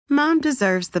Mom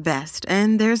deserves the best,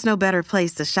 and there's no better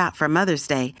place to shop for Mother's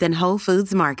Day than Whole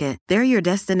Foods Market. They're your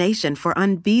destination for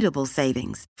unbeatable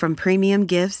savings, from premium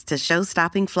gifts to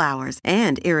show-stopping flowers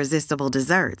and irresistible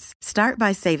desserts. Start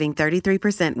by saving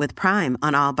 33% with Prime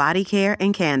on all body care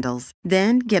and candles.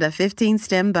 Then get a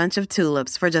 15-stem bunch of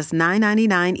tulips for just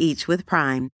 $9.99 each with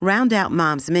Prime. Round out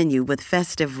Mom's menu with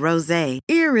festive rosé,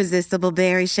 irresistible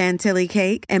berry chantilly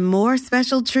cake, and more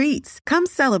special treats. Come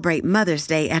celebrate Mother's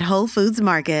Day at Whole Foods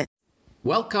Market.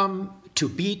 Welcome to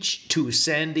Beach Too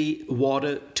Sandy,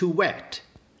 Water Too Wet,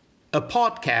 a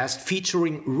podcast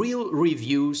featuring real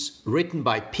reviews written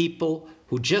by people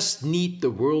who just need the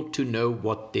world to know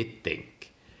what they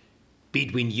think.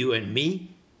 Between you and me,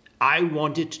 I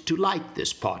wanted to like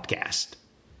this podcast,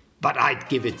 but I'd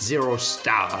give it 0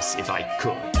 stars if I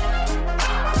could.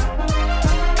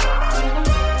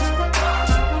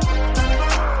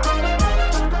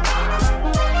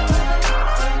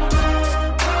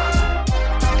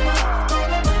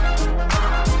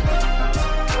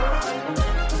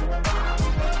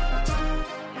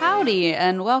 Howdy,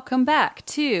 and welcome back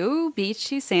to Beach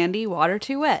Too Sandy, Water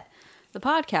Too Wet, the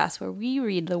podcast where we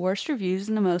read the worst reviews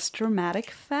in the most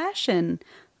dramatic fashion.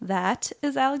 That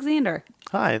is Alexander.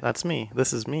 Hi, that's me.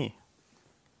 This is me.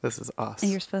 This is us.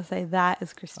 And you're supposed to say, that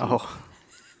is Christine. Oh,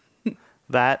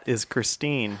 that is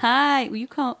Christine. Hi, well, you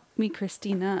call me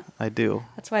Christina. I do.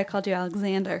 That's why I called you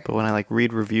Alexander. But when I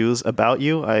read reviews about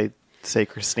you, I say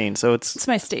Christine. So It's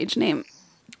my stage name.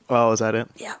 Oh, is that it?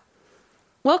 Yeah.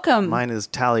 Welcome. Mine is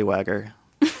Tallywagger.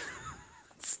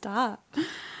 Stop.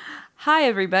 Hi,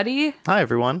 everybody. Hi,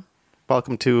 everyone.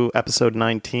 Welcome to episode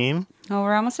 19. Oh,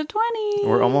 we're almost at 20.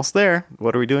 We're almost there.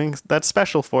 What are we doing that's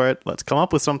special for it? Let's come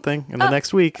up with something in the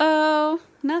next week. Oh,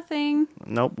 nothing.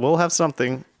 Nope, we'll have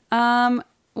something. To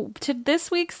this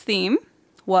week's theme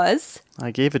was... I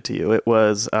gave it to you. It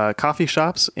was coffee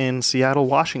shops in Seattle,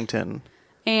 Washington.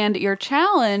 And your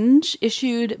challenge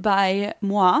issued by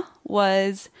moi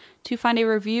was to find a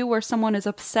review where someone is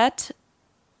upset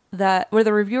where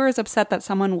the reviewer is upset that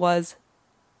someone was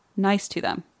nice to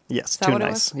them. Yes, too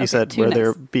nice. You okay, said where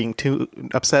they're being too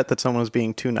upset that someone was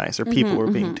being too nice, or people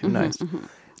were being too nice.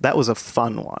 That was a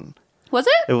fun one. Was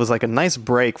it? It was like a nice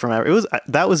break from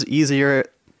that was easier,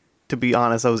 to be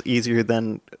honest. That was easier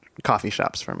than coffee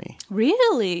shops for me.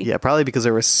 Really? Yeah, probably because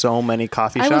there were so many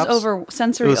coffee shops. I was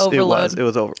sensory overload. It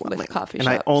was overwhelming. With coffee and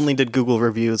shops. I only did Google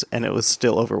reviews, and it was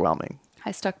still overwhelming. I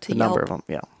stuck to the Yelp. number of them.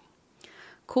 Yeah.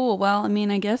 Cool. Well, I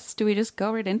mean, I guess, do we just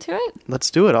go right into it?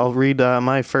 Let's do it. I'll read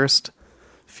my first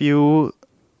few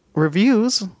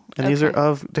reviews, and these are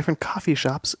of different coffee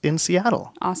shops in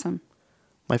Seattle. Awesome.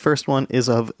 My first one is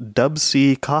of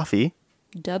Dubsea Coffee.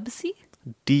 Dubsea?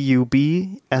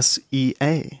 Dubsea.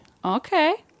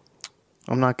 Okay.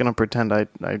 I'm not going to pretend I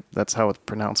that's how it's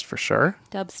pronounced for sure.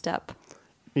 Dubstep.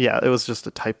 Yeah, it was just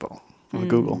a typo on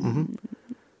Google. Mm-hmm.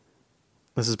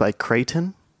 This is by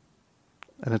Creighton,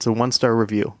 and it's a 1-star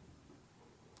review.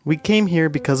 We came here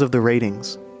because of the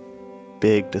ratings.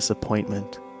 Big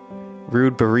disappointment.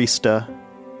 Rude barista.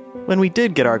 When we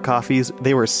did get our coffees,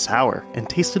 they were sour and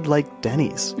tasted like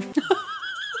Denny's.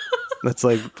 That's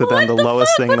like the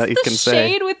lowest thing that you can say.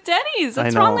 Shade with Denny's.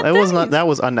 What's I know. wrong with Denny's? That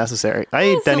was unnecessary. I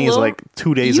ate Denny's like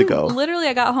 2 days ago. Literally,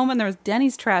 I got home and there was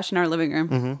Denny's trash in our living room.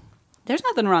 Mm-hmm. There's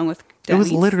nothing wrong with Denny's.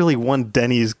 It was literally one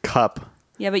Denny's cup.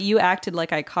 Yeah, but you acted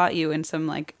like I caught you in some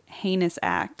like heinous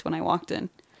act when I walked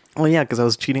in. Well, yeah, because I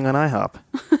was cheating on IHOP.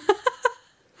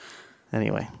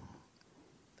 Anyway.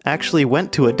 Actually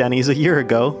went to a Denny's a year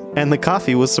ago, and the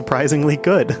coffee was surprisingly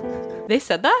good. They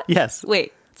said that? Yes.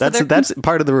 Wait. That's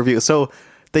part of the review. So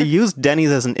they used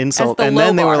Denny's as an insult, and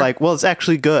then they were like, well, it's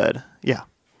actually good. Yeah.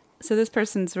 So this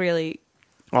person's really...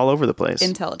 all over the place.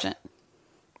 Intelligent.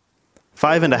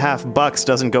 $5.50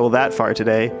 doesn't go that far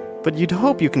today, but you'd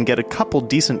hope you can get a couple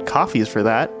decent coffees for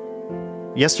that.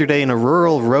 Yesterday in a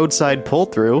rural roadside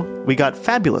pull-through, we got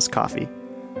fabulous coffee.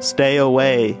 Stay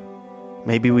away.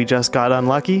 Maybe we just got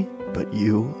unlucky, but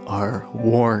you are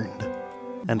warned.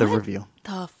 End of review.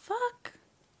 The fuck?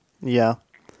 Yeah.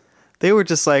 They were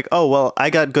just like, oh, well, I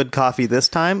got good coffee this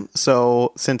time,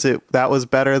 so since that was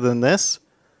better than this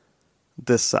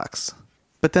sucks.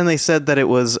 But then they said that it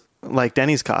was like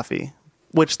Denny's coffee,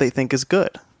 which they think is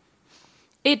good.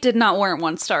 It did not warrant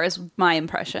 1 star is my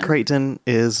impression. Creighton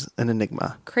is an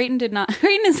enigma. Creighton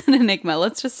is an enigma.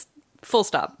 Let's just full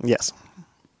stop. Yes.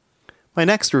 My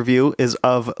next review is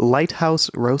of Lighthouse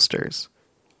Roasters.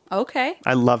 Okay.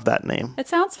 I love that name. It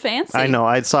sounds fancy. I know.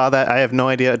 I saw that. I have no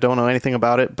idea. I don't know anything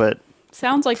about it, but...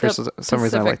 sounds like the some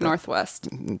reason I like Pacific Northwest.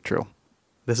 True.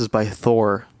 This is by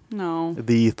Thor. No.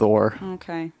 The Thor.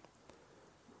 Okay.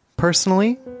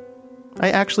 Personally,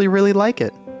 I actually really like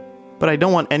it. but I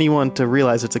don't want anyone to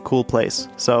realize it's a cool place.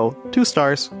 So 2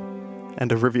 stars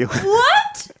and a review.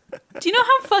 What? Do you know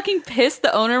how fucking pissed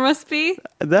the owner must be?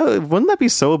 Wouldn't that be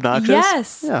so obnoxious?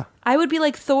 Yes. Yeah. I would be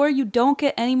like, Thor, you don't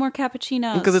get any more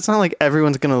cappuccinos. Because it's not like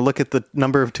everyone's going to look at the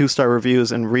number of 2-star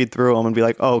reviews and read through them and be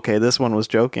like, oh, okay, this one was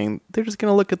joking. They're just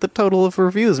going to look at the total of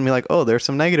reviews and be like, oh, there's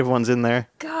some negative ones in there.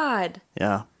 God.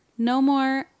 Yeah. No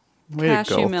more Way to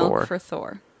cashew go, milk Thor. for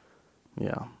Thor.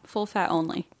 Yeah. Full fat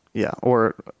only. Yeah.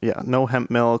 Or, yeah, no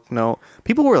hemp milk, no.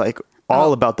 People were like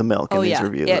all about the milk in these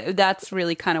reviews. Yeah, that's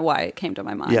really kind of why it came to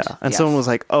my mind. Yeah. And someone was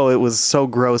like, oh, it was so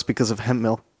gross because of hemp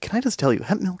milk. Can I just tell you,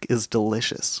 hemp milk is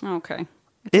delicious. Okay.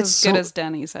 It's as good so- as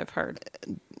Denny's, I've heard.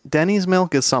 Denny's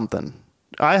milk is something.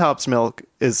 IHOP's milk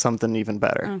is something even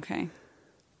better. Okay.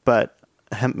 But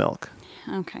hemp milk,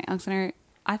 Okay. I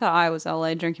thought I was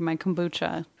LA drinking my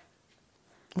kombucha.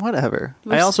 whatever.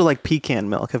 I also like pecan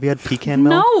milk. Have you had pecan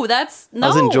milk? No, I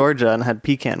was in Georgia and had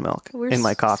pecan milk We're in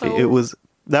my coffee. so-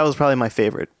 That was probably my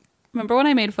favorite. Remember when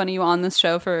I made fun of you on this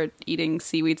show for eating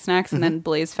seaweed snacks and then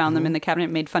Blaze found them in the cabinet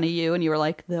and made fun of you and you were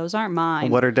like, those aren't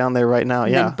mine. What are down there right now?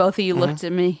 And Yeah. then both of you looked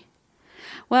at me.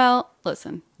 Well,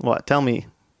 listen, What? Tell me.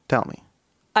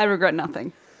 I regret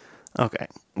nothing. Okay.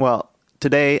 Well,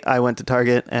 today I went to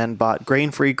Target and bought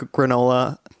grain-free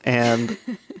granola and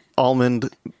almond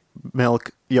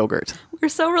milk yogurt. We're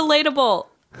so relatable.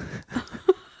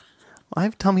 I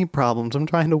have tummy problems I'm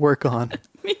trying to work on.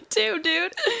 Me too,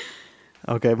 dude.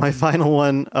 Okay, my final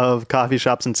one of coffee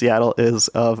shops in Seattle is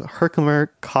of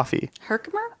Herkimer Coffee.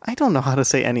 Herkimer? I don't know how to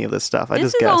say any of this stuff. I This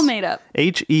just is guess. all made up.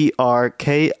 Herkimer.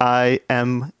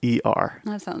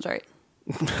 That sounds right.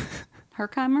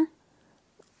 Herkimer?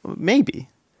 Maybe.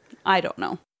 I don't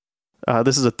know.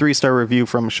 This is a 3-star review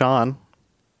from Sean.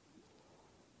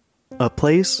 A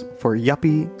place for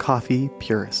yuppie coffee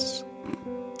purists.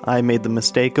 I made the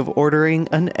mistake of ordering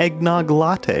an eggnog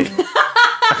latte.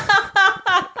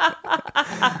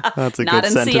 That's a Not good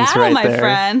in sentence Seattle, right my there.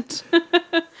 friend.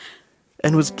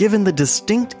 And was given the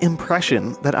distinct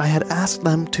impression that I had asked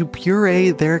them to puree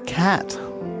their cat.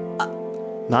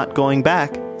 Not going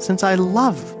back, since I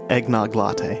love eggnog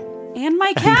latte. And my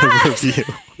End of cat. review.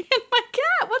 And my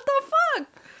cat. What the fuck?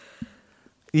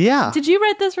 Yeah. Did you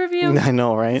write this review? I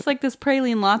know, right? It's like this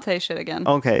praline latte shit again.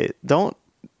 Okay, don't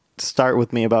start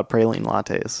with me about praline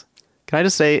lattes. Can I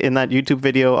just say, in that YouTube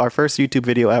video, our first YouTube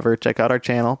video ever, check out our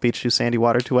channel, Beach Too Sandy,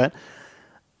 Water Too Wet,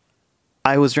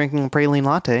 I was drinking a praline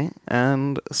latte,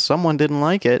 and someone didn't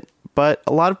like it, but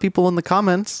a lot of people in the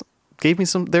comments gave me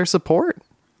their support.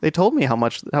 They told me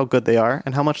how good they are,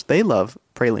 and how much they love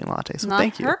praline latte, so Not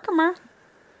thank you. Herkimer.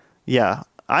 Yeah,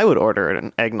 I would order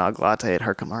an eggnog latte at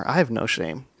Herkimer. I have no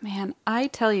shame. Man, I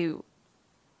tell you,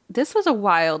 this was a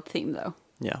wild theme, though.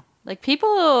 Yeah. Like,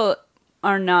 people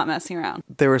are not messing around.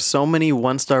 There were so many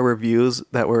 1-star reviews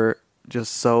that were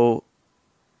just so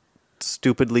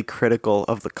stupidly critical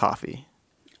of the coffee.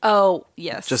 Oh,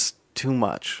 yes. Just too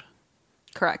much.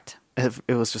 Correct.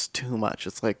 It was just too much.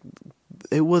 It's like,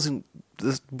 it wasn't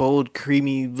this bold,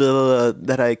 creamy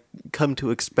that I come to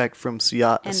expect from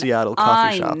Seattle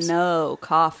coffee shops. I know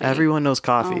coffee. Everyone knows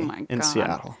coffee Oh my in God.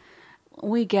 Seattle.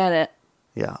 We get it.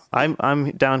 Yeah,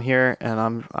 I'm down here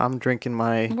and I'm drinking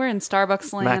my We're in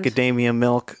Starbucks land. macadamia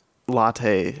milk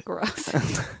latte Gross.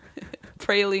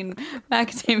 Macadamia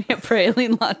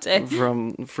praline latte.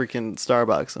 from freaking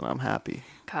Starbucks, and I'm happy.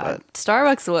 God,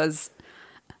 Starbucks was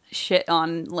shit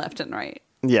on left and right.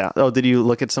 Yeah. Oh, did you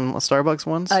look at some Starbucks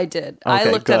ones? I did. I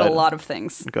Okay, looked at a good. lot of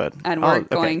things. Good. And Oh, we're okay.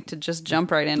 going to just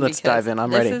jump right in. Let's because dive in. I'm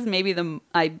this ready. This is maybe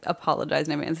I apologize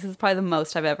in advance. This is probably the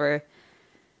most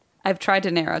I've tried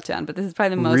to narrow it down, but this is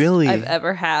probably the most Really? I've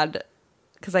ever had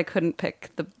because I couldn't pick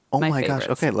Oh my my gosh.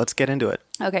 favorites. Okay, let's get into it.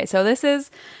 Okay, so this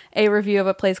is a review of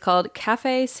a place called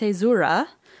Cafe Cesura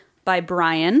by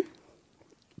Brian.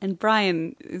 And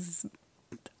Brian is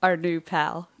our new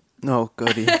pal. Oh,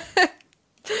 goody.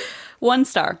 1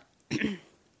 star.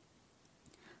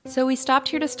 So we stopped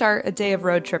here to start a day of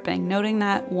road tripping, noting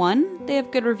that 1, they have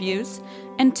good reviews,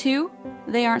 and 2,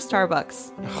 they aren't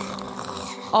Starbucks.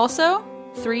 Also,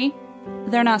 3,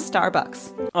 they're not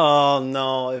Starbucks. Oh,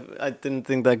 no. I didn't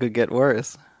think that could get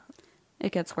worse.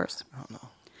 It gets worse. Oh, no.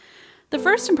 The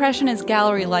first impression is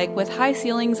gallery-like, with high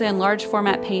ceilings and large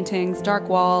format paintings, dark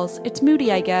walls. It's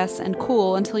moody, I guess, and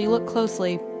cool until you look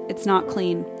closely. It's not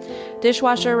clean.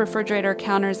 Dishwasher, refrigerator,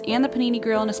 counters, and the panini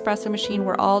grill and espresso machine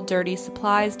were all dirty.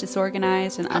 Supplies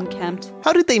disorganized and unkempt.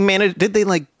 How did they manage? Did they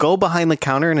go behind the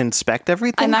counter and inspect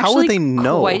everything? I'm How actually would they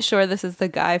know? quite sure this is the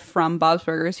guy from Bob's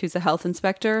Burgers who's a health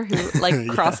inspector who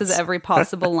crosses every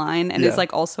possible line and is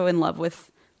also in love with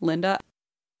Linda.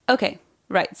 Okay,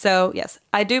 right. So yes,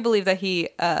 I do believe that he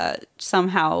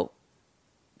somehow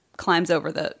climbs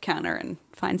over the counter and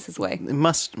finds his way It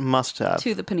must have.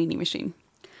 to the panini machine.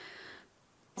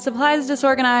 Supplies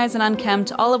disorganized and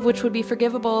unkempt, all of which would be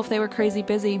forgivable if they were crazy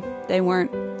busy. They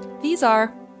weren't. These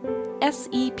are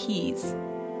SEPs.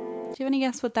 Do you have any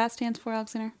guess what that stands for,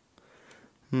 Alexander?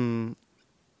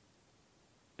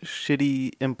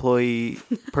 Shitty employee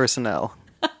personnel.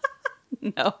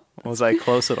 No. Was I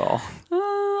close at all?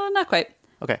 Not quite.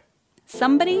 Okay.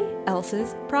 Somebody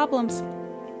else's problems.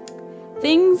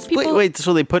 Things people... Wait,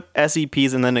 so they put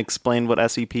SEPs and then explained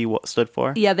what SEP stood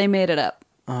for? Yeah, they made it up.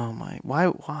 Oh my,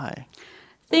 why?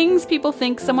 Things people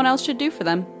think someone else should do for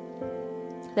them.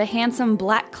 The handsome,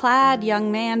 black-clad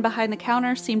young man behind the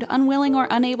counter seemed unwilling or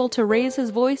unable to raise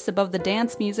his voice above the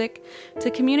dance music,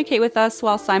 to communicate with us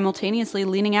while simultaneously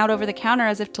leaning out over the counter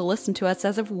as if to listen to us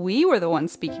as if we were the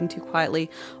ones speaking too quietly.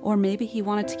 Or maybe he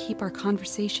wanted to keep our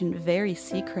conversation very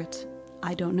secret.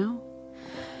 I don't know.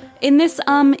 In this,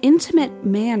 intimate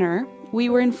manner, we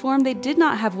were informed they did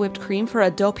not have whipped cream for a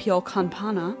doppio con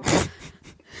panna.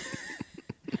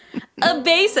 A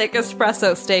basic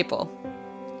espresso staple.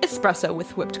 Espresso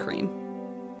with whipped cream.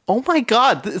 Oh my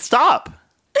god, stop!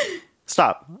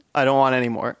 Stop. I don't want any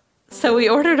more. So we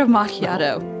ordered a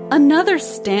macchiato. Another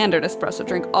standard espresso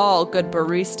drink all good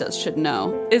baristas should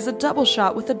know is a double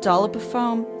shot with a dollop of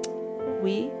foam.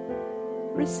 We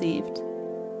received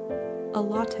a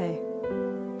latte.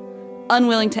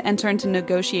 Unwilling to enter into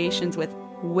negotiations with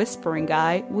Whispering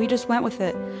Guy, we just went with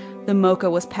it. The mocha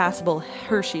was passable,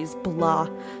 Hershey's blah.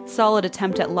 Solid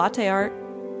attempt at latte art,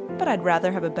 but I'd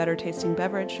rather have a better tasting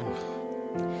beverage.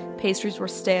 Pastries were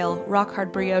stale,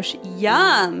 rock-hard brioche,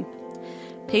 yum!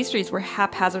 Pastries were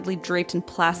haphazardly draped in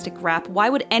plastic wrap. Why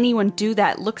would anyone do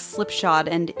that? Looks slipshod,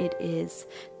 and it is.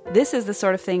 This is the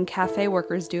sort of thing cafe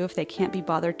workers do if they can't be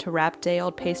bothered to wrap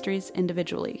day-old pastries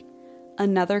individually.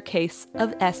 Another case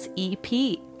of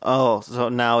SEP. Oh, so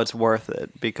now it's worth it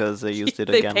because they used it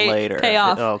again later. Pay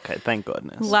off. Okay, thank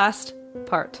goodness. Last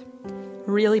part.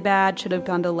 Really bad, should have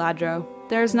gone to Ladro.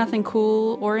 There's nothing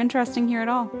cool or interesting here at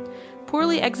all.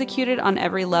 Poorly executed on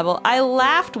every level. I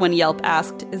laughed when Yelp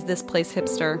asked, is this place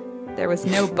hipster? There was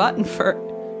no button for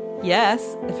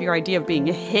yes, if your idea of being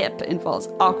hip involves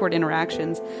awkward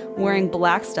interactions, wearing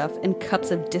black stuff, and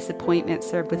cups of disappointment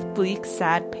served with bleak,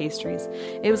 sad pastries.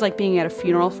 It was like being at a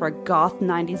funeral for a goth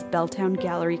 90s Belltown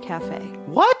Gallery cafe.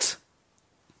 What?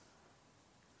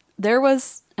 There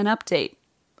was an update.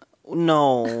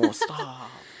 No, stop.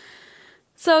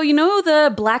 So, you know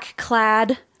the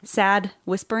black-clad, sad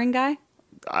whispering guy?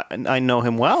 I know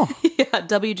him well. Yeah,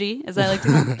 WG, as I like to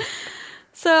call him.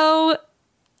 So,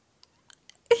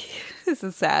 this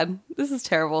is sad. This is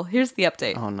terrible. Here's the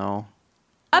update. Oh, no.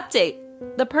 Update.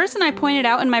 The person I pointed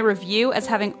out in my review as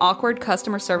having awkward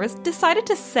customer service decided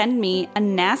to send me a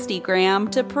nasty gram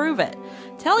to prove it,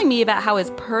 telling me about how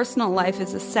his personal life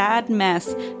is a sad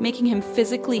mess, making him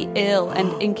physically ill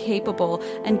and incapable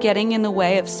and getting in the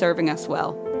way of serving us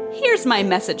well. Here's my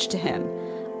message to him.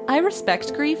 I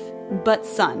respect grief, but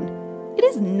son, it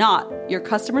is not your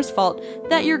customer's fault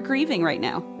that you're grieving right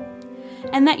now,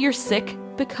 and that you're sick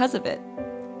because of it.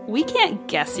 We can't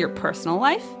guess your personal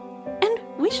life, and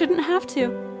we shouldn't have to.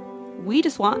 We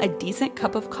just want a decent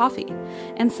cup of coffee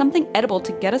and something edible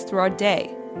to get us through our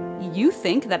day. You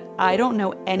think that I don't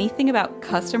know anything about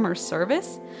customer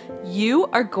service? You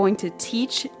are going to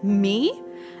teach me?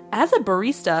 As a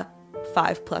barista,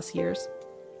 5+ years.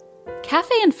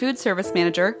 Cafe and food service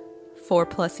manager,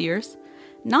 4+ years.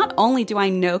 Not only do I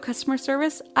know customer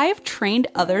service, I have trained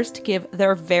others to give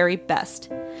their very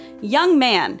best. Young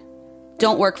man,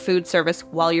 don't work food service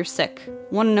while you're sick.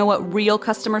 Want to know what real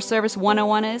customer service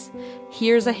 101 is?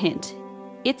 Here's a hint.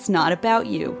 It's not about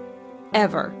you.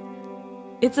 Ever.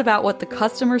 It's about what the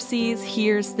customer sees,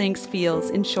 hears, thinks, feels.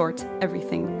 In short,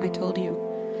 everything I told you.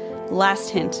 Last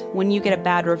hint, when you get a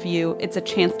bad review, it's a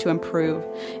chance to improve.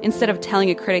 Instead of telling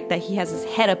a critic that he has his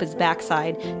head up his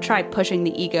backside, try pushing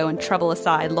the ego and trouble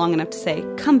aside long enough to say,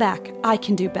 come back, I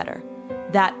can do better.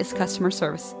 That is customer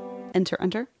service.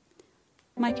 Enter.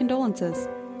 My condolences.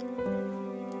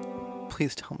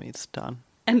 Please tell me it's done.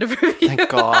 End of review. Thank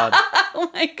God.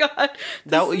 Oh my God.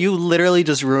 You literally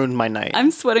just ruined my night. I'm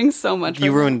sweating so much.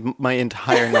 You right ruined my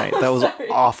entire night. That was Sorry.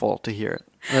 awful to hear.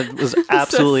 That was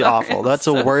absolutely sorry. awful. That's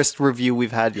the worst review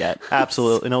we've had yet.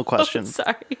 Absolutely, no question.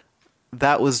 Sorry.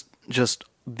 That was just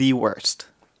the worst.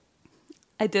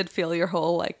 I did feel your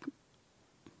whole,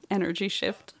 energy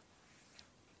shift.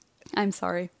 I'm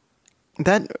sorry.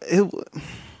 I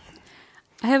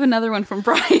have another one from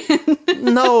Brian.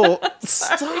 No,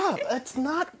 stop. That's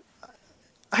not...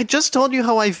 I just told you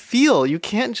how I feel. You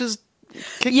can't just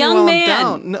kick me while I'm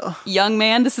down. No. Young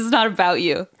man, this is not about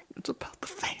you. It's about the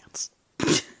fans.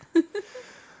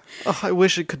 Oh, I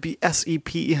wish it could be SEP.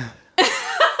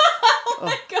 Oh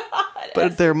my god.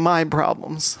 But they're my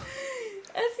problems.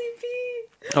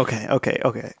 SEP. Okay.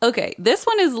 Okay, this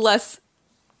one is less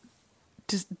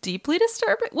just deeply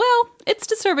disturbing. Well, it's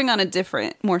disturbing on a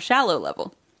different, more shallow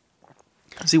level.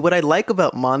 See, what I like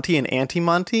about Monty and Auntie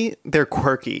Monty, they're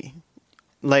quirky.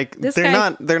 Like This they're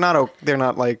guy-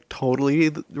 not like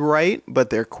totally right, but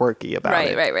they're quirky about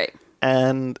it. Right.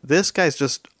 And this guy's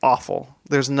just awful.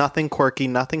 There's nothing quirky,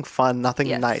 nothing fun, nothing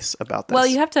Yes. nice about this. Well,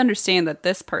 you have to understand that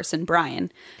this person,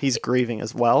 Brian, He's grieving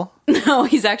as well. no,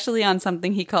 he's actually on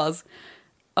something he calls,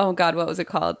 oh God, what was it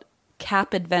called?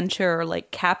 Cap Adventure or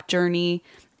like Cap Journey.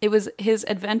 It was his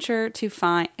adventure to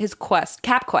find his quest,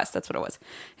 Cap Quest, that's what it was.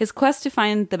 His quest to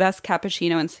find the best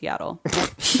cappuccino in Seattle.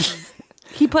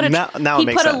 He put a Now it he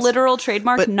makes put a sense. literal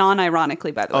trademark, But-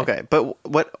 non-ironically, by the way. Okay, but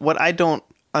what I don't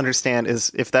understand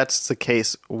is if that's the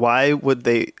case, why would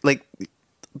they like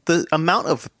the amount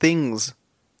of things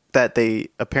that they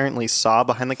apparently saw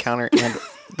behind the counter and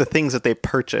the things that they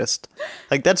purchased,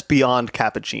 like that's beyond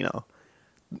cappuccino.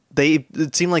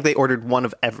 It seemed like they ordered one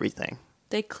of everything.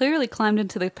 They clearly climbed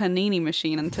into the panini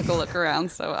machine and took a look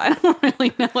around, so I don't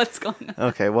really know what's going on.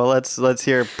 Okay, well let's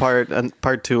hear part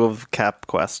 2 of Cap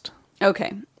Quest.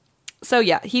 Okay. So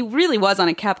yeah, he really was on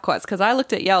a Cap Quest because I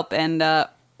looked at Yelp and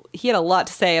he had a lot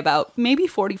to say about maybe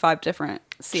 45 different.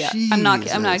 See, I'm not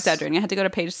Jesus. exaggerating. I had to go to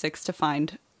page 6 to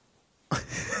find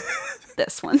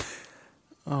this one.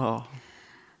 Oh,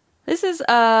 This is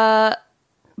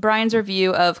Brian's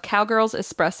review of Cowgirls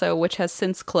Espresso, which has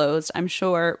since closed. I'm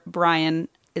sure Brian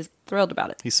is thrilled about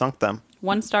it. he sunk them.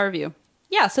 1-star review.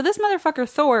 Yeah, so this motherfucker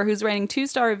Thor, who's writing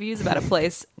 2-star reviews about a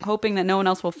place, hoping that no one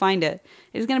else will find it,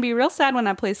 is going to be real sad when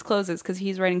that place closes because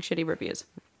he's writing shitty reviews.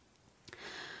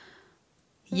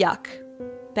 Yuck.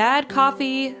 Bad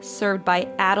coffee served by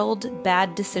addled,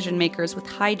 bad decision makers with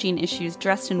hygiene issues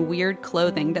dressed in weird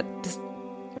clothing that just...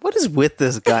 What is with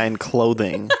this guy in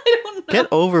clothing? I don't know. Get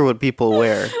over what people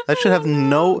wear. That should have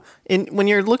no... When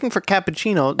you're looking for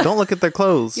cappuccino, don't look at their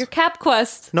clothes. Your Cap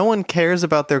Quest. No one cares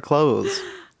about their clothes.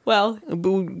 Well,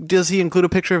 Does he include a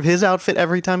picture of his outfit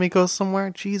every time he goes somewhere?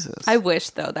 Jesus. I wish,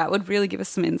 though. That would really give us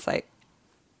some insight.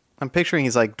 I'm picturing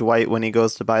he's like Dwight when he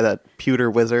goes to buy that pewter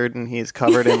wizard and he's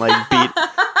covered in like beet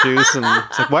juice and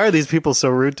it's like, why are these people so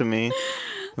rude to me?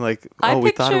 Like, I we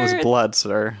thought it was pictured- blood,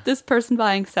 sir. This person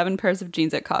buying 7 pairs of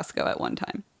jeans at Costco at one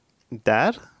time.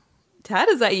 Dad? Tad,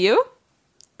 is that you?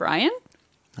 Brian?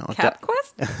 No, Cap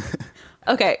Quest?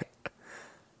 Okay.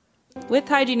 With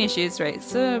hygiene issues, right?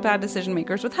 So bad decision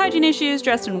makers with hygiene issues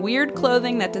dressed in weird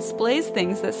clothing that displays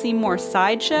things that seem more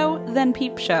sideshow than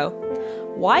peep show.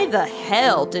 Why the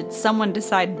hell did someone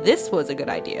decide this was a good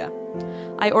idea?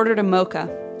 I ordered a mocha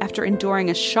after enduring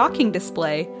a shocking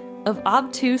display of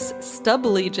obtuse,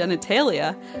 stubbly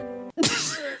genitalia.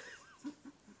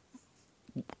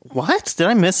 What? Did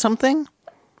I miss something?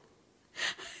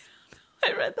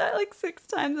 I read that like 6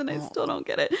 times and I still don't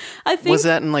get it. I think Was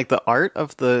that in like the art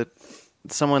of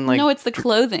someone like... no, it's the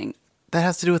clothing. That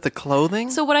has to do with the clothing?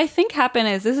 So what I think happened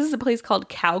is this is a place called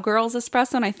Cowgirls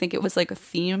Espresso, and I think it was like a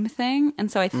theme thing. And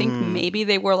so I think maybe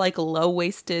they were like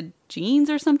low-waisted jeans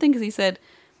or something, because he said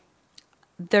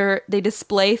they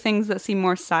display things that seem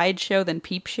more sideshow than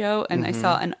peep show, and I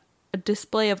saw a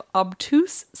display of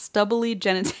obtuse, stubbly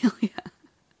genitalia.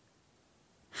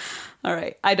 All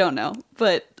right, I don't know,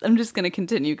 but I'm just going to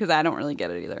continue because I don't really get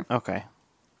it either. Okay.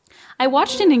 I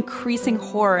watched in increasing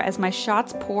horror as my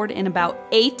shots poured in about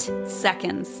 8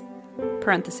 seconds.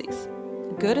 Parentheses.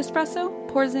 Good espresso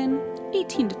pours in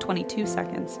 18 to 22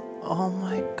 seconds. Oh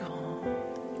my god.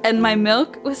 And my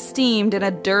milk was steamed in a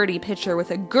dirty pitcher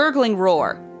with a gurgling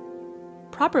roar.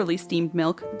 Properly steamed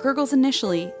milk gurgles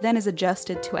initially, then is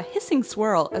adjusted to a hissing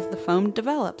swirl as the foam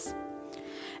develops.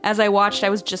 As I watched, I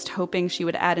was just hoping she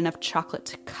would add enough chocolate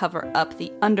to cover up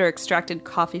the under-extracted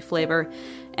coffee flavor,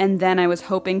 and then I was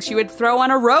hoping she would throw on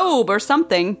a robe or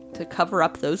something to cover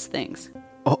up those things.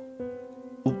 Oh.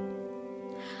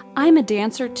 I'm a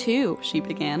dancer too, she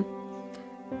began.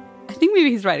 I think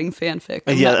maybe he's writing fanfic.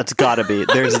 Yeah, that's gotta be.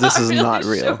 This is really not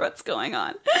real. Sure what's going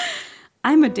on.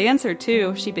 I'm a dancer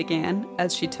too, she began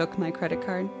as she took my credit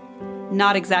card.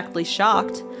 Not exactly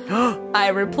shocked, I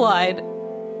replied,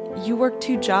 "You work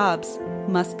 2 jobs.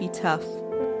 Must be tough."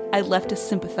 I left a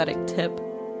sympathetic tip.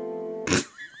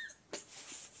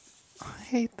 I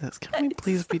hate this. Can we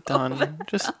please be done?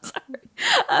 Just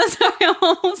I'm sorry, I'm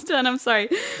almost done. I'm sorry.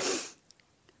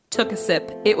 Took a sip.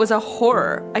 It was a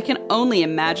horror. I can only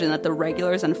imagine that the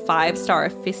regulars and 5-star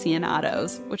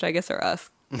aficionados, which I guess are us.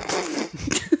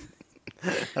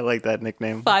 I like that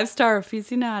nickname. 5-star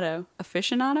aficionado.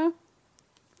 Aficionado?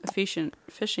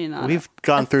 Aficionado. We've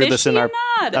gone through this in our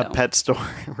Aficionado. a pet store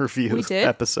review We did?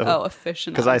 episode. Oh, aficionado.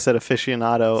 Because I said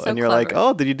aficionado, So and you're like, clever.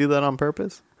 oh, did you do that on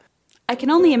purpose? I can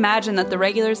only imagine that the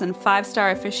regulars and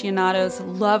 5-star aficionados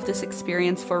love this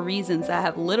experience for reasons that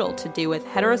have little to do with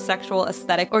heterosexual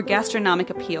aesthetic or gastronomic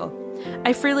appeal.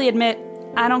 I freely admit,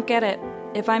 I don't get it.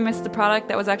 If I missed the product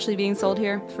that was actually being sold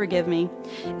here, forgive me.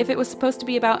 If it was supposed to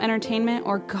be about entertainment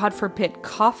or, God forbid,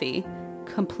 coffee,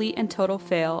 complete and total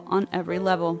fail on every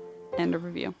level. End of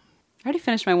review. I already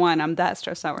finished my wine. I'm that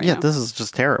stressed out right Yeah, now. this is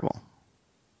just terrible.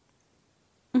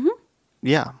 Mm-hmm.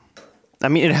 Yeah. I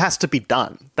mean, it has to be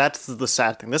done. That's the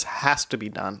sad thing. This has to be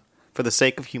done. For the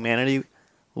sake of humanity,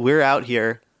 we're out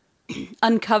here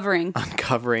Uncovering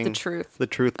uncovering The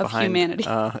truth of behind humanity.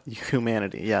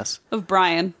 Humanity, yes. of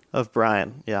Brian. Of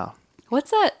Brian, yeah. What's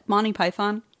that Monty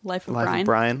Python? Life of Life Brian? of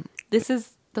Brian. This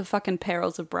is the fucking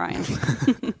perils of Brian.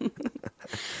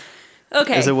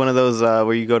 Okay. Is it one of those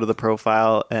where you go to the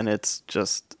profile and it's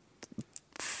just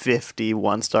 50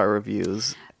 one-star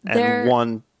reviews and There-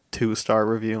 1 2-star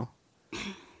review?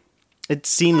 It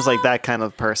seems like that kind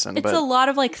of person, It's but a lot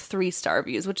of like 3-star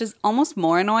reviews, which is almost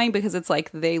more annoying because it's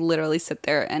like they literally sit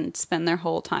there and spend their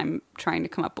whole time trying to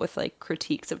come up with like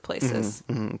critiques of places.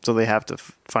 so they have to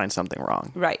find something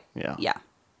wrong. Right. Yeah. Yeah.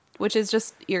 Which is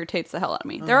just irritates the hell out of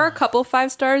me. There are a couple 5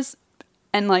 stars,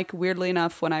 and like weirdly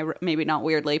enough, when maybe not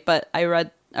weirdly, but I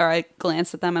read or I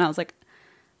glanced at them and I was like,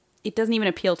 it doesn't even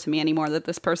appeal to me anymore that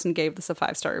this person gave this a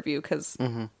 5-star review because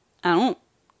I don't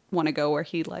want to go where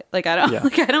he I don't Yeah.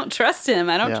 like I don't trust him.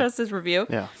 I don't Yeah. trust his review.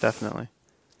 Yeah, definitely.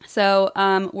 So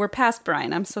we're past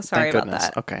Brian. I'm so sorry Thank about goodness.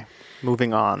 that. Okay,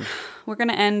 moving on, We're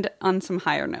gonna end on some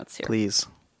higher notes here. please.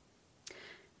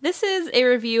 This is a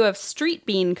review of Street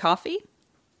Bean Coffee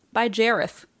by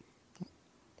Jareth.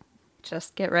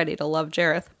 Just get ready to love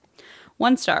Jareth.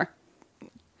 1 star.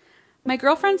 My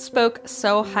girlfriend spoke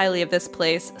so highly of this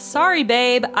place. Sorry,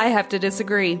 babe, I have to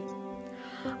disagree.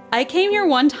 I came here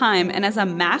one time, and as a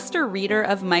master reader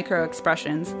of micro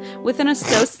expressions, with an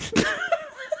associate.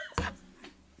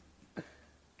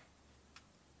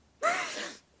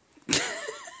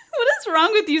 What is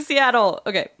wrong with you, Seattle?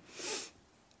 Okay.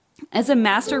 As a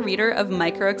master reader of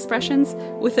micro expressions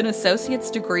with an associate's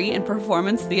degree in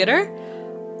performance theater,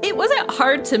 it wasn't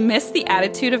hard to miss the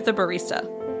attitude of the barista.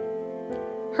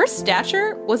 Her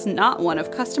stature was not one of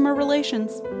customer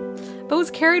relations, but was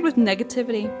carried with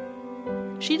negativity.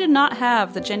 She did not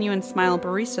have the genuine smile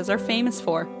baristas are famous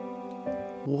for.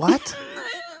 What?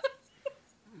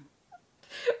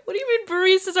 What do you mean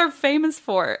baristas are famous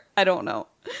for? I don't know.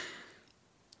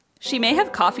 She may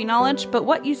have coffee knowledge, but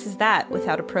what use is that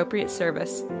without appropriate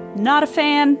service? Not a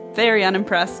fan, very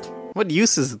unimpressed. What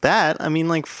use is that? I mean,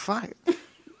 like, fuck.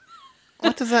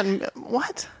 What does that mean?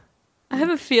 What? I have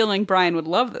a feeling Brian would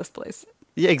love this place.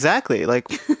 Yeah, exactly. Like,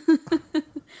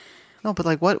 no, but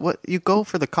like, what? You go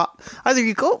for the either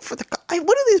you go for the. What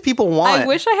do these people want? I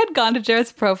wish I had gone to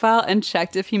Jared's profile and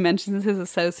checked if he mentions his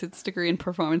associate's degree in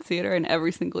performance theater in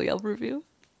every single Yelp review.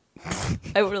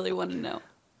 I really want to know.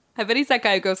 I bet he's that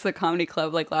guy who goes to the comedy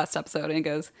club like last episode and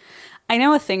goes, I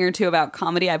know a thing or two about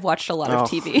comedy. I've watched a lot of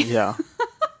TV. Yeah.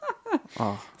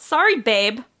 Sorry,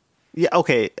 babe. Yeah.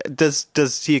 Okay. Does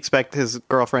he expect his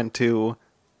girlfriend to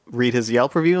read his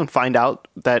Yelp review and find out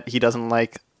that he doesn't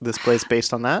like this place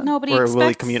based on that? No, but he or expects, will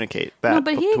he communicate that? No,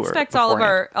 but he to her expects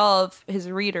beforehand? all of his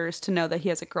readers to know that he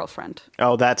has a girlfriend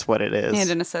Oh, that's what it is. and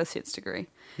an associate's degree.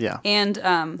 Yeah. And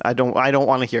I don't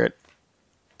want to hear it.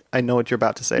 I know what you're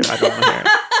about to say. But I don't want to hear it.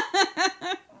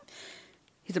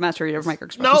 he's a master reader of micro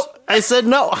expressions. No, I said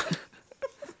no.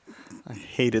 I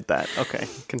hated that. Okay,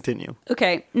 continue.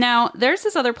 Okay, now there's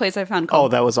this other place I found Oh,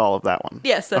 called. that was all of that one.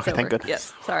 Yes, that's okay, over. Thank goodness.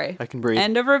 Yes, sorry. I can breathe.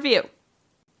 End of review.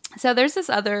 So there's this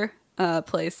other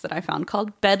place that I found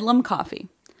called Bedlam Coffee.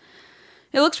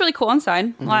 It looks really cool inside.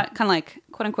 Mm-hmm. A lot, kind of like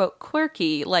quote unquote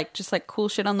quirky, like just like cool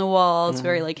shit on the walls,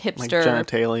 very like Like hipster,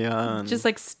 genitalia. And... just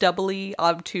like stubbly,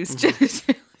 obtuse Mm-hmm.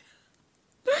 genitalia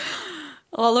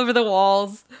all over the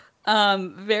walls.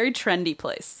 Very trendy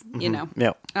place, you know.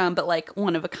 Yep. But like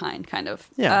one of a kind, kind of.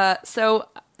 Yeah. So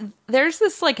there's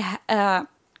this like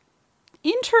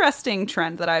interesting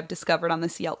trend that I've discovered on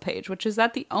this Yelp page, which is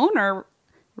that the owner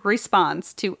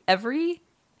responds to every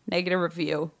negative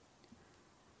review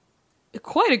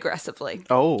quite aggressively.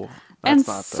 Oh, And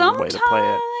that's not the way to play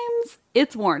it. sometimes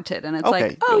it's warranted, and it's Okay,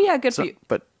 like, oh good. yeah, good So- for you.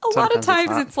 but a lot of sometimes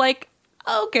times it's it's, not. like,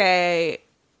 okay,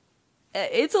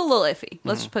 it's a little iffy.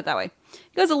 Let's just put it that way.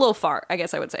 It goes a little far, I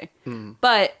guess I would say.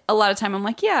 But a lot of time I'm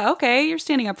like, yeah, okay, you're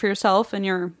standing up for yourself in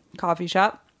your coffee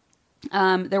shop.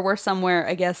 There were some where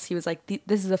I guess he was like,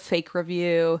 this is a fake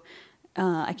review.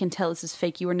 I can tell this is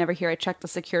fake. You were never here. I checked the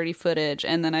security footage.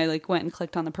 And then I like went and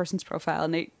clicked on the person's profile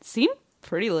and they seemed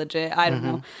pretty legit. I don't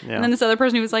know. Yeah. And then this other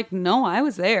person who was like, no, I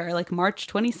was there like March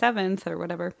 27th or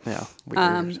whatever. Yeah.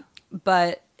 Weird.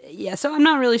 But yeah, so I'm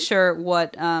not really sure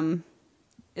what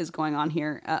is going on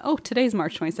here. Today's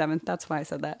March 27th. That's why I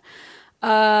said that.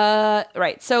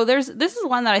 Right. So this is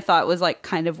one that I thought was like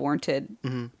kind of warranted.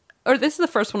 Mm-hmm. Or this is the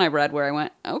first one I read where I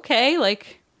went, okay,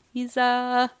 like he's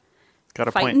Got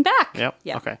a fighting point. back. Yep.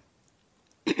 Yeah. Okay.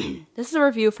 This is a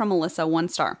review from Melissa, 1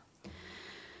 star.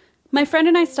 My friend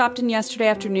and I stopped in yesterday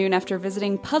afternoon after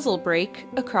visiting Puzzle Break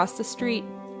across the street.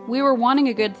 We were wanting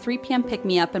a good 3 p.m.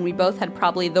 pick-me-up, and we both had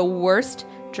probably the worst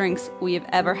drinks we have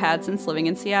ever had since living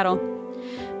in Seattle.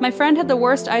 My friend had the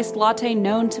worst iced latte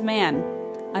known to man.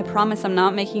 I promise I'm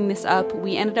not making this up.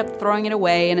 We ended up throwing it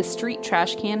away in a street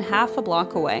trash can half a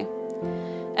block away.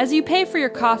 As you pay for your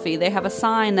coffee, they have a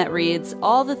sign that reads,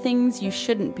 all the things you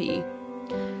shouldn't be.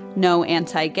 No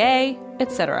anti-gay,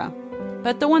 etc.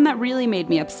 But the one that really made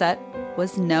me upset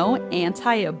was no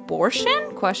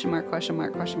anti-abortion? Question mark, question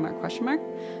mark, question mark, question mark.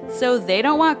 So they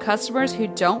don't want customers who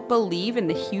don't believe in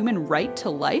the human right to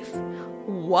life?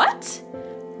 What?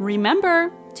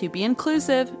 Remember, to be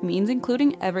inclusive means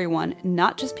including everyone,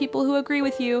 not just people who agree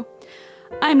with you.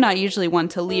 I'm not usually one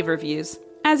to leave reviews.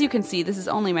 As you can see, this is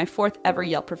only my 4th ever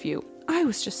Yelp review. I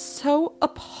was just so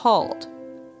appalled.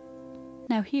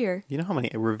 Now here... You know how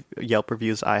many Yelp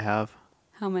reviews I have?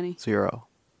 How many? 0.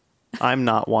 I'm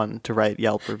not one to write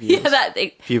Yelp reviews.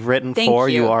 If you've written 4,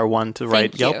 you are one to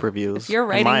write Yelp reviews. If you're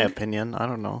writing, in my opinion, I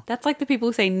don't know. That's like the people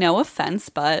who say no offense,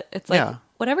 but it's like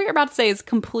whatever you're about to say is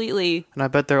completely... And I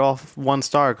bet they're all 1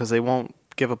 star because they won't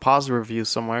give a positive review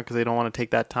somewhere because they don't want to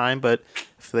take that time. But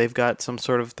if they've got some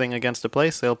sort of thing against a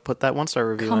place, they'll put that 1 star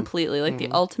review completely, like the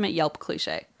ultimate Yelp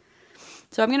cliche.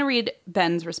 So I'm going to read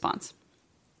Ben's response.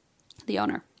 The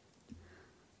owner.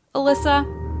 Alyssa,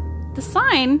 the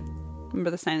sign... Remember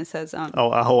the sign that says...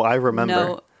 I remember.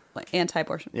 No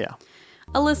anti-abortion. Yeah.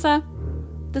 Alyssa,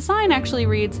 the sign actually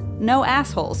reads, no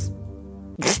assholes.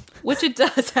 Which it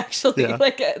does, actually. Yeah.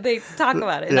 They talk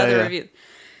about it in other reviews.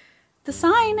 The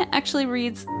sign actually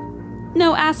reads,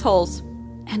 no assholes.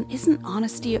 And isn't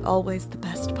honesty always the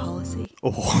best policy?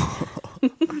 Oh,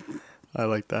 I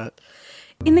like that.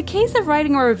 In the case of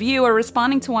writing a review or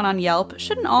responding to one on Yelp,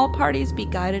 shouldn't all parties be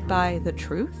guided by the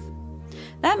truth?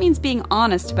 That means being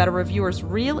honest about a reviewer's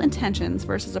real intentions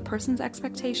versus a person's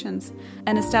expectations,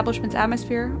 an establishment's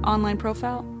atmosphere, online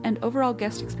profile, and overall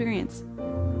guest experience.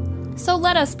 So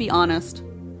let us be honest.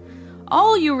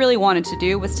 All you really wanted to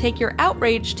do was take your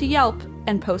outrage to Yelp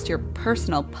and post your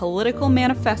personal political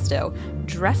manifesto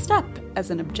dressed up as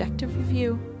an objective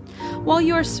review. While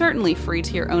you are certainly free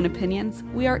to your own opinions,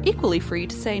 we are equally free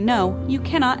to say no, you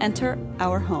cannot enter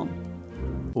our home.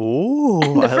 Ooh,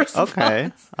 okay.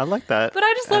 I like that. But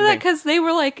I just love that because they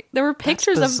were like, there were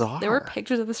pictures of bizarre.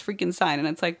 this freaking sign, and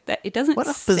it's like that. It doesn't. What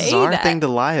a say bizarre that. thing to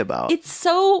lie about. It's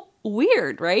so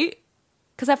weird, right?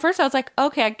 Because at first I was like,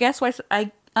 okay, I guess I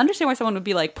understand why someone would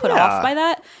be like put off by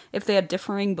that if they had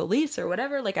differing beliefs or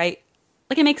whatever. It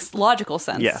makes logical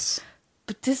sense. Yes.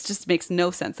 But this just makes no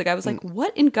sense. Like I was like,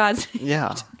 what in God's name?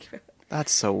 Yeah.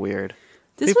 That's so weird.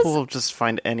 People will just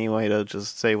find any way to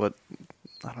just say what.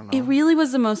 I don't know. It really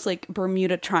was the most like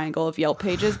Bermuda Triangle of Yelp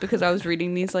pages because I was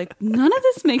reading these like none of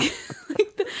this makes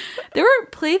there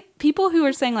were people who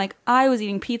were saying like I was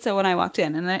eating pizza when I walked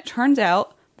in, and then it turns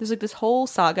out there's like this whole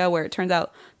saga where it turns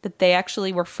out that they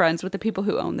actually were friends with the people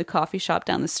who owned the coffee shop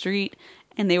down the street,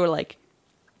 and they were like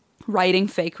writing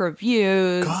fake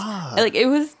reviews. God. Like it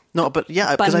was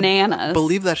bananas. I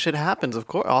believe that shit happens, of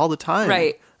course, all the time.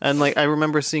 Right. And like I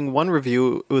remember seeing one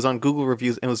review. It was on Google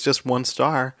Reviews, and it was just 1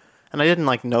 star. And I didn't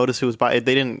like notice who was by it.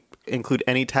 They didn't include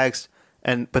any text,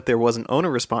 but there was an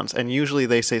owner response. And usually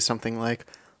they say something like,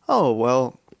 "Oh,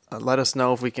 well, let us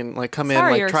know if we can like come in,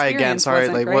 like try again. Sorry,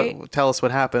 like tell us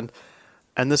what happened."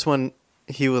 And this one,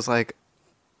 he was like,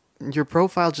 "Your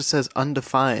profile just says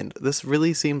undefined. This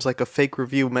really seems like a fake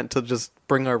review meant to just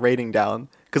bring our rating down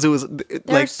because it was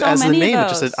as the name it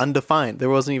just said undefined. There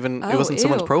wasn't even it wasn't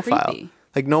someone's profile. Creepy.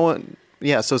 Like no one.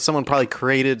 Yeah, so someone probably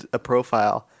created a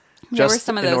profile." There were Just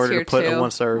some of in those order here to put too, a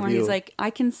 1-star where review. he's like, I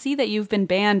can see that you've been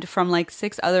banned from like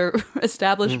 6 other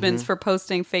establishments for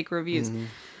posting fake reviews.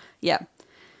 Yeah.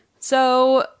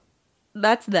 So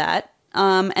that's that.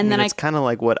 And then it's kind of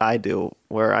like what I do,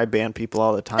 where I ban people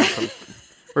all the time from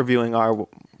reviewing our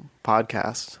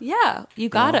podcast. Yeah, you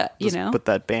gotta, just put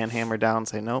that ban hammer down and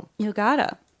say, nope. You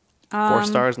gotta. 4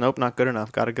 stars, nope, not good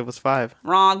enough. Gotta give us 5.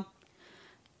 Wrong.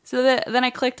 So then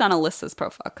I clicked on Alyssa's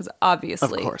profile because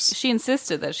obviously of course. she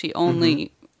insisted that she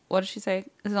only what did she say?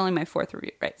 This is only my 4th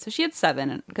review, right? So she had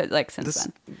 7, like since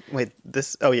then. Wait,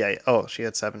 this. Oh yeah. Oh, she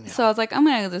had 7. Yeah. So I was like, I'm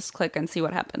gonna just click and see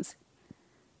what happens.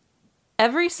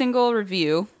 Every single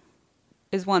review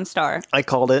is 1 star. I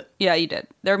called it. Yeah, you did.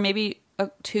 There may be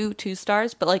 2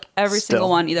 stars, but like every Still. single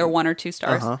one, either 1 or 2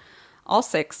 stars. All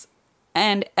 6.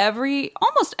 And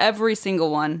almost every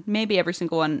single one, maybe every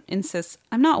single one insists,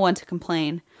 I'm not one to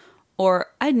complain, or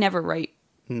I'd never write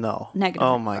No. negative.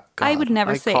 Oh my god. I would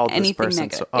never say called this anything person,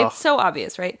 negative. so- It's so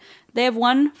obvious, right? They have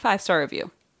 1 5-star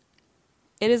review.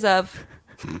 It is of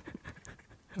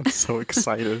I'm so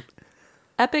excited.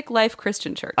 Epic Life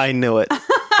Christian Church. I knew it.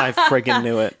 I friggin'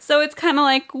 knew it. So it's kind of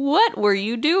like, what were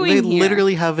you doing They here?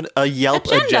 literally have a Yelp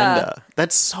Agenda. agenda.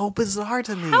 That's so bizarre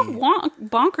to me. How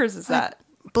bonkers is that?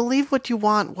 Believe what you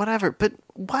want, whatever. But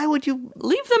why would you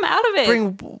Leave them out of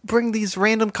it. bring these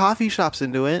random coffee shops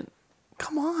into it?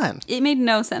 Come on. It made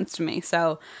no sense to me.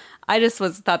 So I just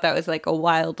thought that was like a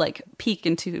wild like peek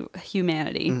into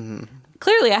humanity. Mm-hmm.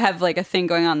 Clearly, I have like a thing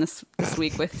going on this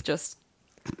week with just.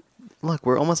 Look,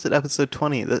 we're almost at episode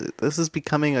 20. This is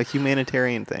becoming a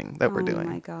humanitarian thing that we're doing.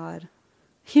 Oh my god,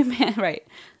 right?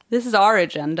 This is our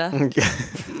agenda.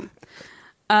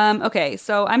 Okay,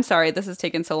 so I'm sorry this has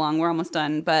taken so long. We're almost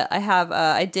done, but I have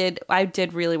I did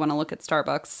really want to look at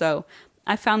Starbucks, so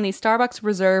I found the Starbucks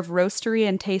Reserve Roastery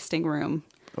and Tasting Room,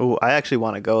 Oh, I actually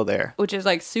want to go there. which is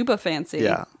like super fancy.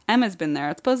 Yeah. Emma's been there.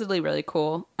 It's supposedly really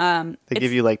cool. They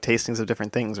give you like tastings of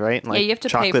different things, right? Like yeah, you have to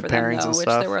pay chocolate for them pairings though, and which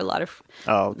stuff. there were a lot of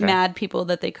Okay. mad people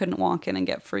that they couldn't walk in and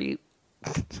get free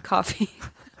coffee.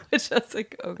 Which I was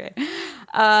like, okay,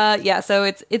 yeah. So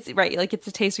it's right, like it's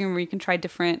a tasting room where you can try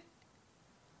different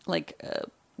like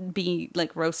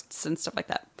roasts and stuff like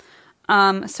that.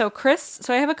 So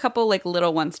I have a couple like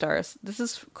little 1 stars. This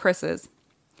is Chris's.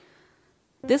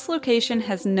 This location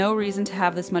has no reason to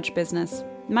have this much business.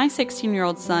 My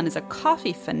 16-year-old son is a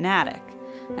coffee fanatic,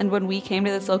 and when we came to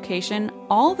this location,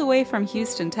 all the way from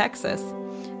Houston, Texas,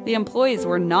 the employees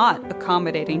were not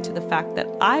accommodating to the fact that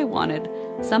I wanted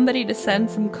somebody to send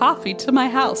some coffee to my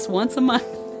house once a month.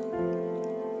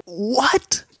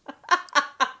 What?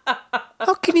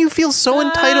 How can you feel so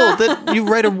entitled that you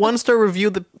write a 1-star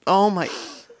review that... Oh my...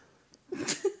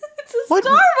 It's a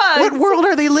Starbucks! What world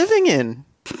are they living in?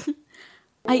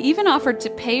 I even offered to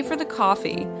pay for the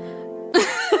coffee.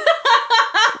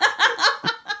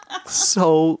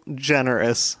 So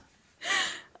generous.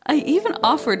 I even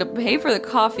offered to pay for the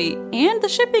coffee and the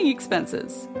shipping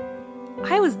expenses.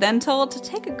 I was then told to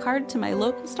take a card to my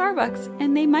local Starbucks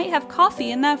and they might have coffee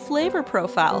in that flavor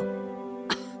profile.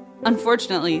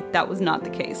 Unfortunately, that was not the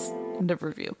case. End of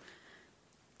review.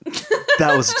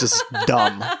 That was just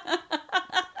dumb.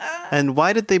 And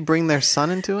why did they bring their son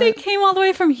into They it? came all the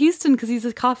way from Houston because he's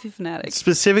a coffee fanatic.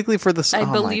 Specifically for the son?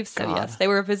 I believe so, yes. They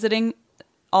were visiting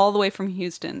all the way from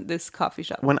Houston, this coffee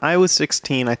shop. When I was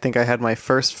 16, I think I had my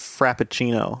first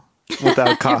Frappuccino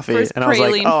without coffee. first And I was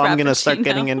like, praline I'm going to start Frappuccino.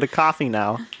 getting into coffee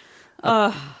now.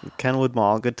 Kenwood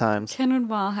Mall, good times. Kenwood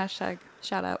Mall, hashtag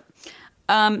shout out.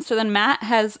 So then Matt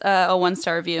has a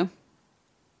 1-star review.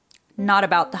 Not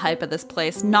about the hype of this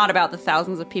place, not about the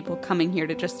thousands of people coming here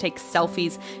to just take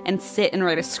selfies and sit and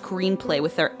write a screenplay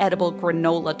with their edible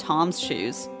granola Tom's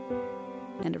shoes.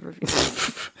 End of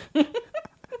review.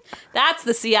 That's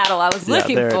the Seattle I was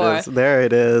looking there for. It is. There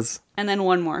it is. And then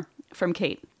one more from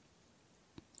Kate.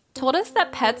 Told us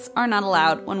that pets are not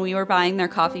allowed when we were buying their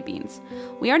coffee beans.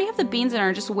 We already have the beans and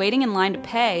are just waiting in line to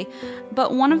pay,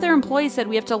 but one of their employees said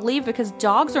we have to leave because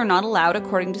dogs are not allowed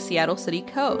according to Seattle City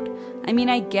Code. I mean,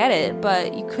 I get it,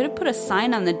 but you could have put a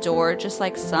sign on the door just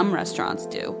like some restaurants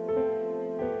do.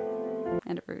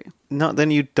 End of review. No, then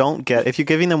you don't get... If you're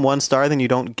giving them 1 star, then you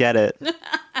don't get it.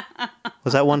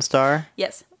 Was that 1 star?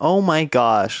 Yes. Oh my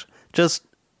gosh. Just...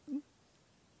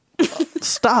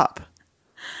 stop.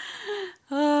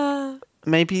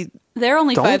 Maybe Their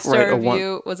only Don't 5-star write a one-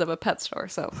 review was of a pet store,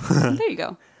 so there you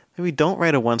go. maybe don't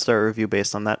write a 1-star review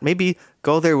based on that. Maybe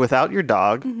go there without your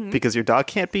dog because your dog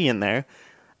can't be in there.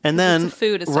 And then it's a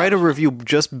food write a establishment. review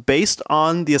just based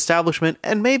on the establishment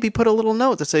and maybe put a little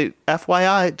note to say,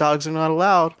 FYI, dogs are not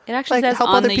allowed. It actually Like, says help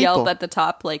on other the people. Yelp at the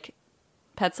top, like,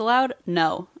 pets allowed?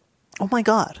 No. Oh my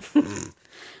God.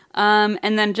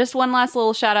 And then just one last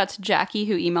little shout out to Jackie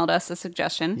who emailed us a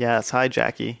suggestion. Yes. Hi,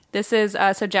 Jackie. This is,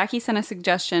 so Jackie sent a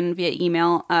suggestion via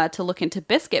email to look into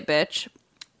Biscuit Bitch,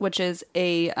 which is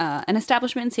an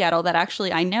establishment in Seattle that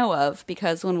actually I know of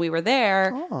because when we were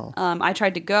there, I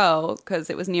tried to go because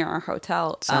it was near our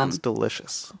hotel. Sounds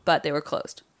delicious. But they were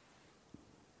closed.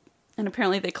 And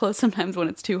apparently they close sometimes when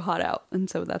it's too hot out. And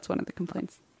so that's one of the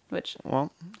complaints, which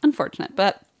Well, unfortunate.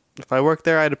 But If I worked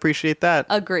there, I'd appreciate that.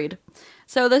 Agreed.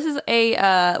 So this is a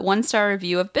 1-star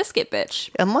review of Biscuit Bitch.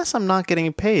 Unless I'm not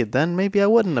getting paid, then maybe I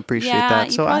wouldn't appreciate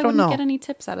that. So I don't know. Wouldn't get any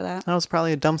tips out of that. That was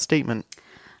probably a dumb statement.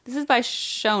 This is by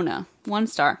Shona. 1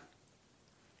 star.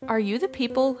 Are you the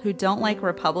people who don't like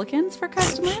Republicans for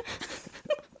customers?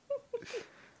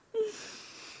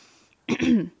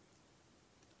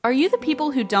 Are you the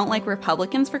people who don't like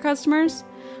Republicans for customers?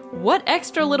 What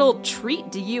extra little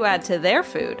treat do you add to their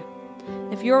food?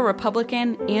 If you're a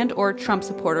Republican and or Trump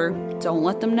supporter, don't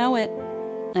let them know it.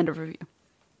 End of review.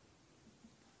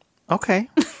 Okay.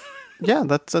 Yeah,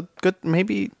 that's a good...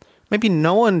 Maybe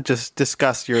no one just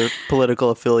discuss your political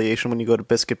affiliation when you go to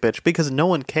Biscuit Bitch, because no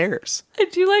one cares. I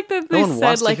do like that No they one said,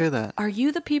 wants to like, hear that. are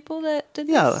you the people that did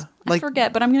Yeah, this? I like,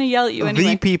 forget, but I'm going to yell at you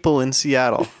anyway. The people in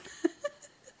Seattle.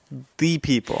 The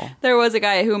people. There was a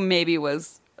guy who maybe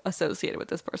was associated with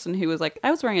this person who was like, I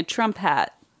was wearing a Trump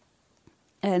hat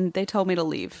and they told me to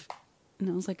leave. And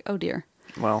I was like, oh dear.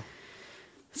 Well.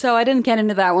 So I didn't get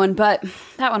into that one, but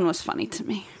that one was funny to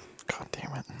me. God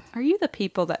damn it. Are you the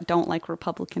people that don't like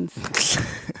Republicans?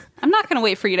 I'm not going to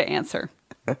wait for you to answer.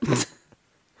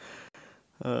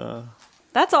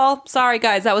 That's all. Sorry,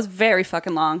 guys. That was very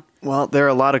fucking long. Well, there are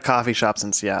a lot of coffee shops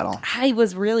in Seattle. I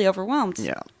was really overwhelmed.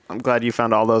 Yeah. I'm glad you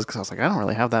found all those, because I was like, I don't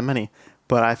really have that many.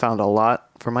 But I found a lot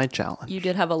for my challenge. You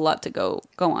did have a lot to go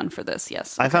on for this,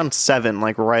 yes. I found 7,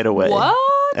 like, right away. What?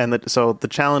 And so the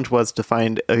challenge was to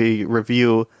find a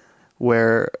review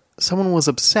where someone was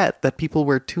upset that people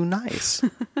were too nice.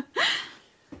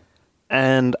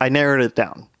 And I narrowed it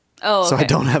down. Oh, okay. So I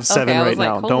don't have 7 I right was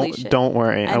like, now. holy shit. Don't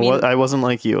worry. I wasn't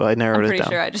like you. I narrowed I'm it down.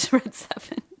 pretty sure I just read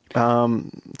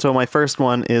 7. So my first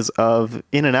one is of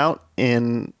In-N-Out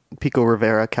in Pico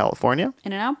Rivera, California.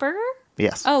 In-N-Out Burger?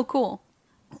 Yes. Oh, cool.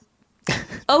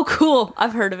 Oh, cool.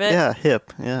 I've heard of it. Yeah,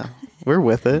 hip. Yeah. We're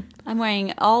with it. I'm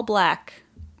wearing all black,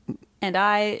 and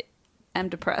I am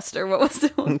depressed. Or what was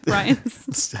it with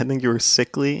Brian's? I think you were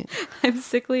sickly. I'm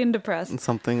sickly and depressed.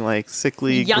 Something like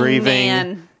sickly, Young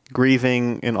man.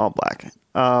 grieving in all black.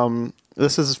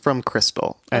 This is from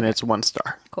Crystal, and it's 1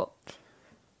 star. Cool.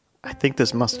 I think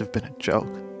this must have been a joke.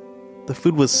 The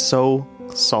food was so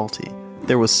salty.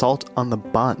 There was salt on the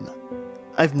bun.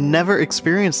 I've never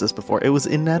experienced this before. It was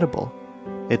inedible.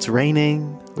 It's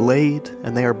raining, late,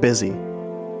 and they are busy.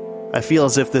 I feel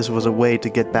as if this was a way to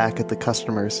get back at the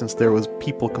customers, since there was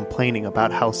people complaining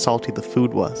about how salty the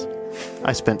food was.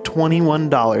 I spent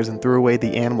 $21 and threw away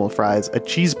the animal fries, a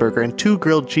cheeseburger, and 2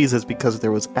 grilled cheeses because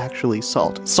there was actually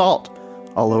salt. Salt!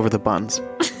 All over the buns.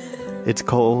 It's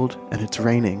cold and it's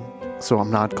raining, so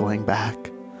I'm not going back.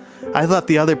 I thought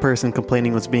the other person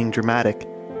complaining was being dramatic,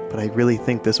 but I really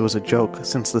think this was a joke,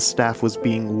 since the staff was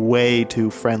being way too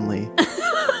friendly.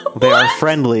 They are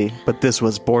friendly, but this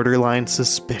was borderline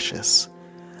suspicious.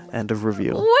 End of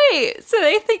review. Wait, so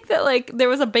they think that, like, there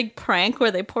was a big prank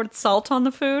where they poured salt on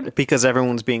the food? Because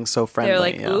everyone's being so friendly. They're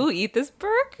like, yeah. ooh, eat this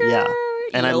burger. Yeah.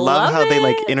 And I You love how they,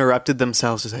 like, it. interrupted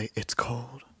themselves to say, it's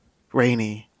cold,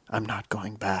 rainy, I'm not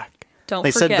going back. Don't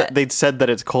They forget. said they'd said that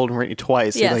it's cold and rainy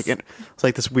twice. So, Yes. like, it's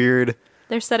like this weird...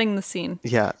 They're setting the scene.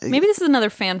 Yeah. Maybe this is another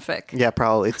fanfic. Yeah,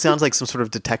 probably. It sounds like some sort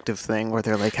of detective thing where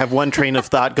they're like, have one train of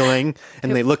thought going,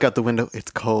 and they look out the window,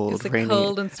 it's cold, It's a rainy.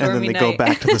 cold and then stormy they go night.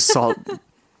 back to the salt.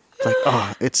 It's like,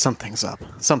 oh, something's up.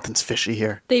 Something's fishy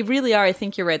here. They really are. I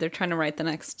think you're right. They're trying to write the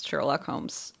next Sherlock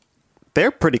Holmes.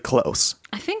 They're pretty close.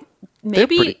 I think They're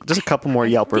maybe just a couple more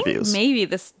Yelp I think reviews. Maybe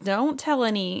this. Don't tell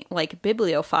any like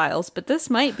bibliophiles, but this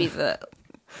might be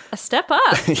a step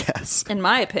up, Yes. in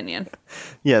my opinion.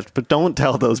 Yes, but don't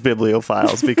tell those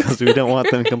bibliophiles because we don't want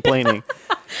them complaining.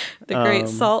 The great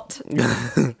salt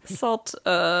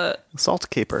Salt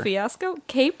caper. fiasco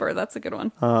caper. That's a good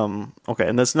one. Okay,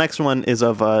 and this next one is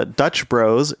of Dutch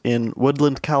Bros in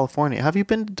Woodland, California. Have you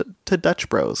been to Dutch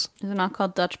Bros? Is it not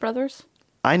called Dutch Brothers?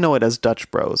 I know it as Dutch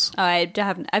Bros. Oh, I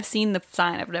haven't. I've seen the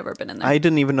sign. I've never been in there. I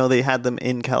didn't even know they had them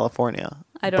in California.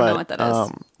 I don't know what that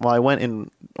is. Well, I went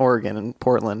in Oregon and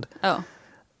Portland, Oh,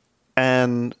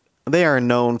 and they are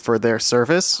known for their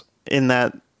service in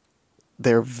that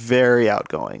they're very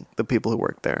outgoing, the people who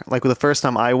work there. Like, the first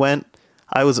time I went,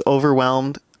 I was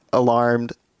overwhelmed,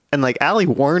 alarmed, and, like, Allie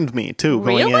warned me, too,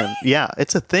 going Really? in. Yeah,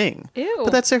 it's a thing. Ew.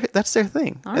 But that's their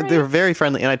thing. All right. They're very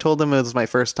friendly, and I told them it was my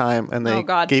first time, and they Oh,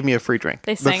 God. gave me a free drink.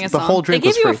 They sang a the song. whole drink They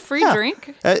was gave you free. a free Yeah.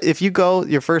 drink? If you go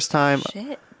your first time,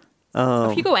 shit.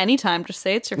 If you go anytime, just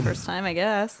say it's your first time, I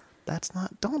guess.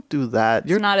 don't do that.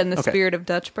 It's not in the okay. spirit of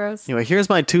Dutch Bros. Anyway, here's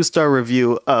my 2-star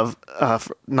review of,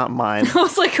 not mine. I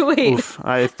was like, wait. Oof,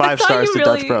 I have 5 I thought stars you to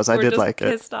really Dutch Bros. I were did just like it.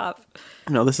 pissed off.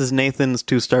 No, this is Nathan's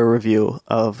 2-star review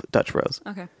of Dutch Bros.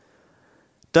 Okay.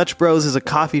 Dutch Bros is a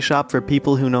coffee shop for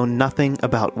people who know nothing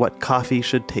about what coffee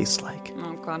should taste like.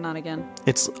 Oh god, not again.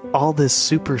 It's all this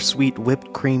super sweet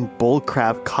whipped cream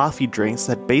bullcrap coffee drinks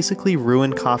that basically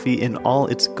ruin coffee in all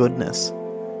its goodness.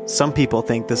 Some people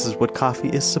think this is what coffee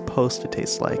is supposed to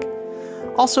taste like.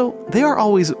 Also, they are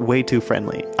always way too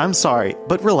friendly. I'm sorry,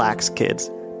 but relax,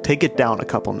 kids. Take it down a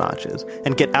couple notches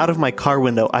and get out of my car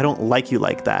window. I don't like you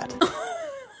like that.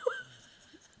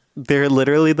 They're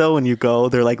literally, though, when you go,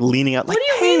 they're like leaning out like, do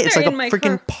you hey, mean it's they're like a in my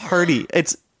freaking car? party.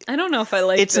 I don't know if I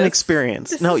like It's an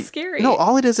experience. This No, is scary. No,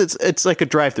 all it is, it's like a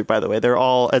drive-through, by the way. They're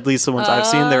all, at least the ones I've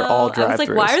seen, they're all I drive-throughs. was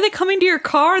like, why are they coming to your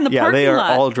car in the Yeah, parking they are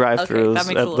lot? all Okay, drive-throughs, that makes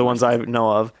a little the more ones I sense.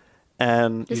 know of.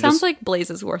 And It you sounds just- like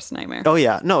Blaze's worst nightmare. Oh,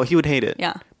 yeah. No, he would hate it.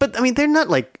 Yeah. But, I mean, they're not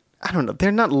like, I don't know,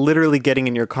 they're not literally getting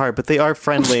in your car, but they are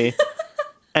friendly.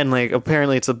 And, like,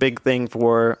 apparently it's a big thing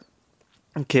for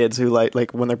kids who,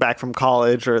 like when they're back from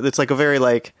college, or it's like a very,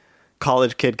 like,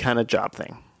 college kid kind of job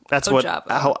thing. That's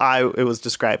how it was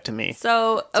described to me.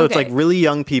 So It's like really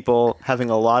young people having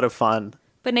a lot of fun.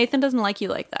 But Nathan doesn't like you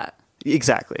like that.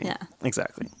 Exactly. Yeah.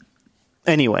 Exactly.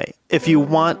 Anyway, if you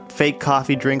want fake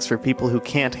coffee drinks for people who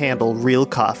can't handle real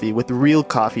coffee with real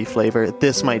coffee flavor,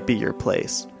 this might be your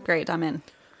place. Great, I'm in.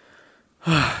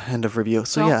 End of review.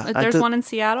 So Well, yeah, there's one in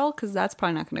Seattle because that's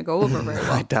probably not going to go over very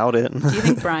well. I doubt it. Do you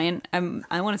think Brian?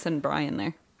 I want to send Brian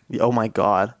there. Oh my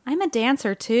god. I'm a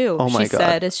dancer too, Oh my she God.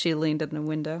 said as she leaned in the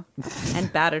window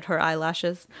and batted her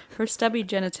eyelashes, her stubby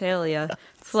genitalia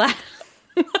flat.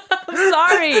 I'm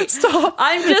sorry. Stop.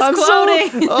 I'm just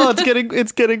quoting. Oh,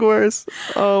 it's getting worse.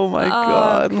 Oh my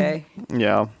god. Okay.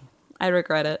 Yeah. I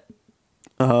regret it.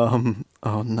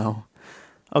 Oh no.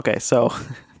 Okay, so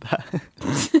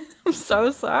I'm so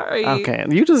sorry. okay,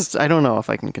 I don't know if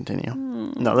I can continue.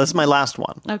 No, this is my last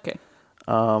one. Okay.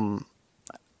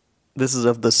 This is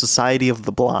of the Society of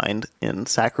the Blind in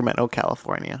Sacramento,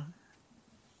 California.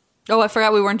 Oh, I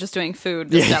forgot we weren't just doing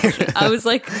food establishment. I was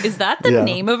like, is that the Yeah.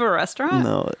 name of a restaurant?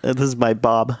 No, this is by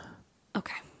Bob.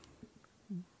 Okay.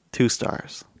 2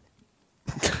 stars.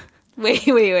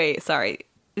 Wait. Sorry.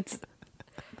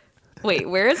 Wait,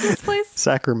 where is this place?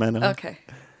 Sacramento. Okay.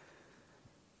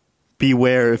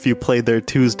 Beware if you play their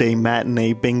Tuesday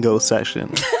matinee bingo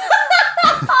session.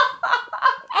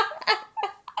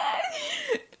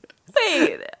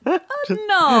 Wait.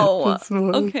 No.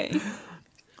 Okay.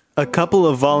 A couple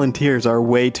of volunteers are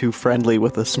way too friendly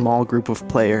with a small group of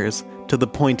players, to the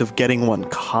point of getting one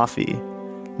coffee.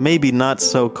 Maybe not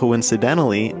so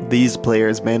coincidentally, these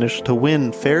players manage to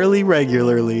win fairly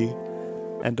regularly.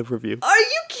 End of review. Are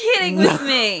you kidding with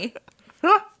me?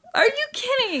 Are you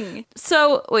kidding?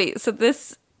 So, wait, so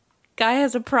this guy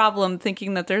has a problem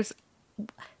thinking that there's... So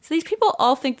these people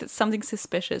all think that something's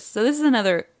suspicious. So this is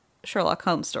another Sherlock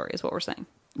Holmes story, is what we're saying.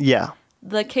 Yeah.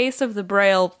 The case of the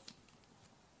Braille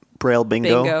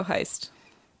bingo heist.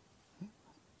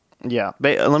 Yeah.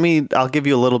 I'll give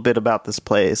you a little bit about this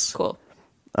place. Cool.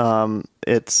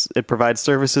 It provides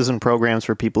services and programs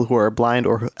for people who are blind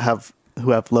or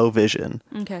who have low vision.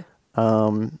 Okay.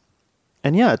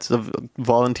 And yeah, it's a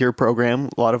volunteer program.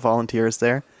 A lot of volunteers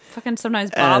there. Fucking sometimes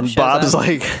Bob And shows Bob's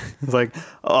up. like,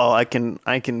 oh, I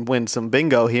can win some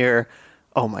bingo here.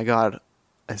 Oh my god,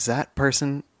 is that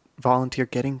person volunteer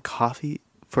getting coffee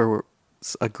for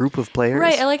a group of players?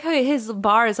 Right, I like how his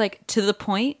bar is like, to the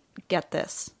point, get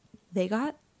this. They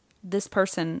got this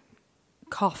person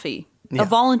coffee. Yeah. A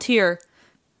volunteer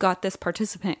got this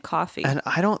participant coffee. And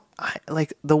I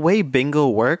like the way bingo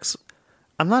works.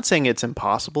 I'm not saying it's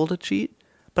impossible to cheat,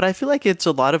 but I feel like it's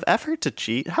a lot of effort to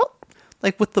cheat. How,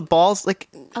 like with the balls, like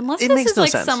Unless it this makes is no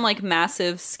like sense. some like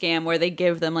massive scam where they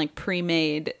give them like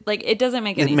pre-made, like it doesn't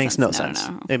make any It makes sense. no sense.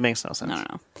 No. It makes no sense.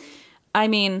 No. I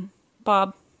mean,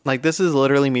 Bob, Like this is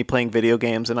literally me playing video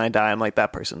games and I die. I'm like,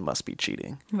 that person must be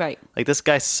cheating. right. Like this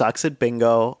guy sucks at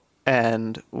bingo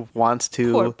and wants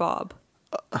to. Poor Bob.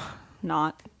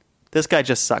 Not. This guy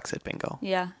just sucks at bingo.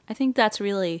 Yeah. I think that's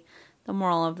really the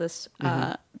moral of this.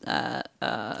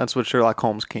 That's what Sherlock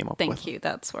Holmes came up with. Thank you.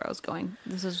 That's where I was going.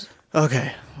 This is,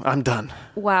 Okay, I'm done.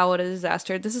 wow, what a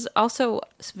disaster. This is also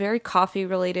very coffee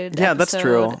related. Yeah, that's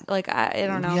true. Like, I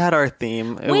don't know. We had our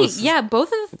theme. It Wait, was, yeah,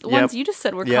 both of the ones Yep. you just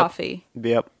said were Yep. coffee.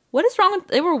 Yep. What is wrong with,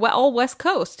 they were all West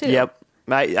Coast too. Yep.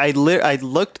 I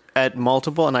looked at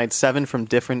multiple and I had 7 from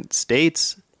different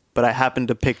states, but I happened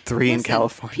to pick 3 in Listen,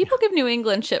 California. People give New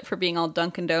England shit for being all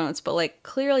Dunkin' Donuts, but like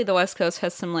clearly the West Coast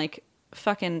has some like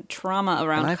fucking trauma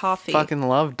around And I coffee. fucking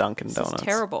love Dunkin' This Donuts. is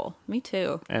terrible. Me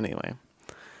too.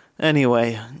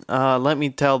 Anyway, let me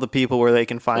tell the people where they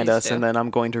can find Please us, do. and then I'm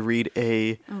going to read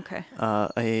a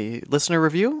Okay. listener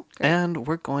review, Great. and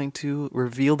we're going to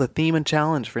reveal the theme and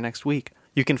challenge for next week.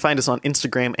 You can find us on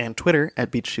Instagram and Twitter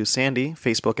at Beach2Sandy,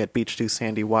 Facebook at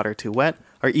Beach2SandyWater2Wet.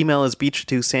 Our email is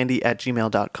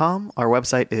beach2sandy@gmail.com. Our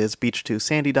website is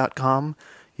beach2sandy.com.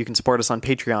 You can support us on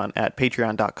Patreon at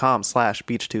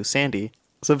patreon.com/beach2sandy.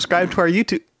 Subscribe to our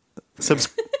YouTube...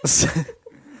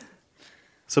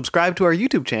 Subscribe to our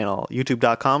YouTube channel,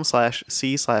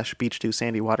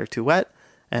 youtube.com/c/beach2sandywater2wet,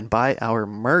 and buy our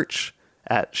merch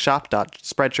at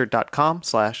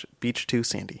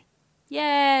shop.spreadshirt.com/beach2sandy.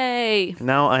 Yay!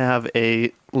 Now I have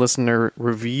a listener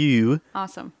review.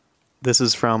 Awesome. This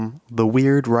is from The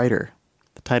Weird Writer.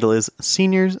 The title is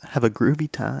Seniors Have a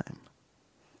Groovy Time.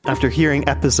 After hearing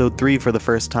episode 3 for the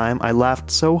first time, I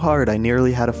laughed so hard I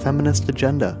nearly had a feminist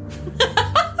agenda.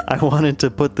 I wanted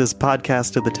to put this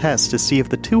podcast to the test to see if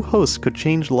the two hosts could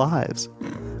change lives.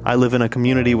 I live in a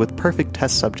community with perfect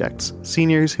test subjects,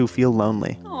 seniors who feel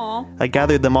lonely. Aw. I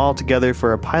gathered them all together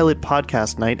for a pilot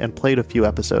podcast night and played a few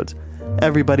episodes.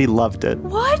 Everybody loved it.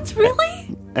 What?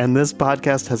 Really? And this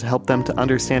podcast has helped them to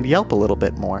understand Yelp a little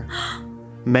bit more.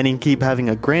 Many keep having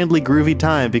a grandly groovy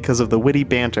time because of the witty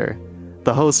banter.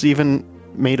 The hosts even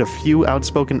made a few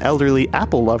outspoken elderly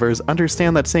Apple lovers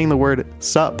understand that saying the word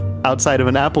sup outside of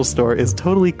an Apple store is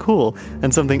totally cool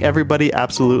and something everybody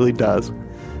absolutely does.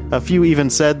 A few even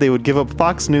said they would give up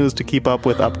Fox News to keep up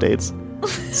with updates.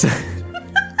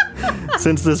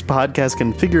 Since this podcast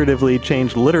can figuratively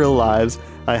change literal lives,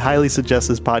 I highly suggest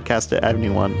this podcast to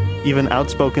anyone, even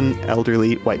outspoken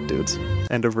elderly white dudes.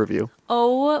 End of review.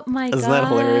 Oh my god. Isn't that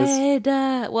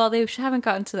hilarious? Well, they haven't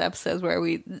gotten to the episodes where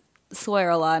we swear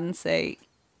a lot and say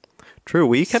True,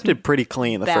 we kept it pretty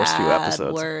clean the first few bad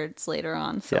episodes. words later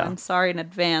on, so Yeah. I'm sorry in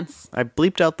advance. I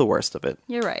bleeped out the worst of it.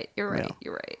 You're right. Yeah.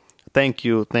 You're right. Thank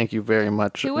you very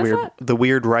much. Who was that? The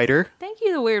Weird Writer. Thank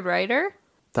you, the Weird Writer.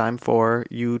 Time for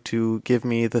you to give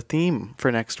me the theme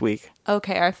for next week.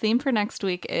 Okay, our theme for next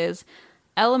week is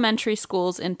elementary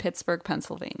schools in Pittsburgh,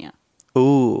 Pennsylvania.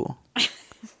 Ooh.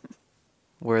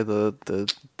 Where the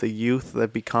youth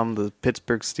that become the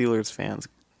Pittsburgh Steelers fans.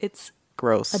 It's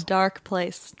Gross. a dark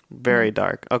place. Very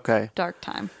dark. Okay. Dark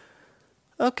time.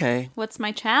 Okay. What's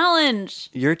my challenge?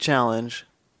 Your challenge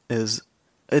is,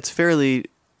 it's fairly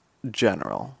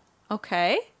general.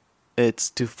 Okay. It's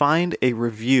to find a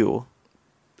review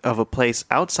of a place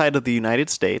outside of the United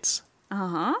States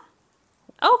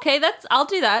Okay, I'll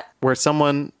do that. where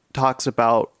someone talks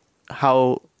about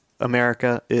how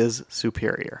America is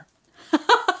superior.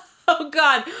 Oh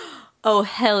god. Oh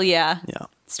hell yeah. Yeah.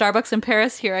 Starbucks in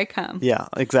Paris, here I come. Yeah,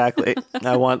 exactly.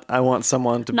 I want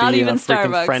someone to Not be in even a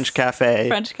freaking Starbucks. French cafe.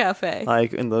 French cafe.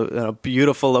 Like in a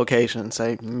beautiful location and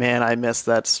say, man, I miss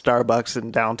that Starbucks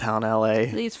in downtown LA.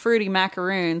 These fruity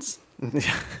macaroons.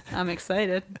 I'm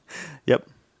excited. Yep.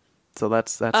 So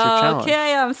that's your challenge.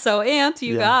 Okay, I'm so amped,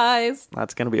 you Yeah. guys.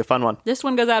 That's going to be a fun one. This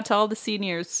one goes out to all the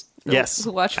seniors Yes.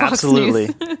 who watch Fox absolutely.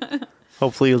 News.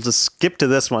 Hopefully you'll just skip to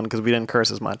this one because we didn't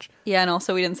curse as much. Yeah, and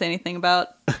also we didn't say anything about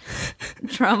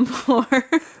Trump or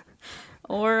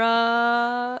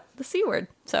the C word.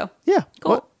 So Yeah.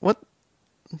 Cool. What?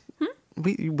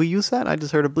 We use that? I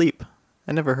just heard a bleep.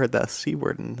 I never heard that C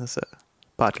word in this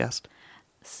podcast.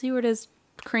 C word is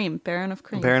cream, Baron of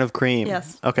Cream. Baron of Cream.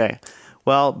 Yes. Okay.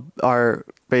 Well, our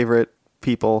favorite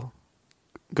people,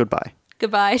 goodbye.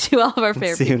 Goodbye to all of our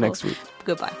favorite See you people. next week.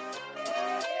 Goodbye.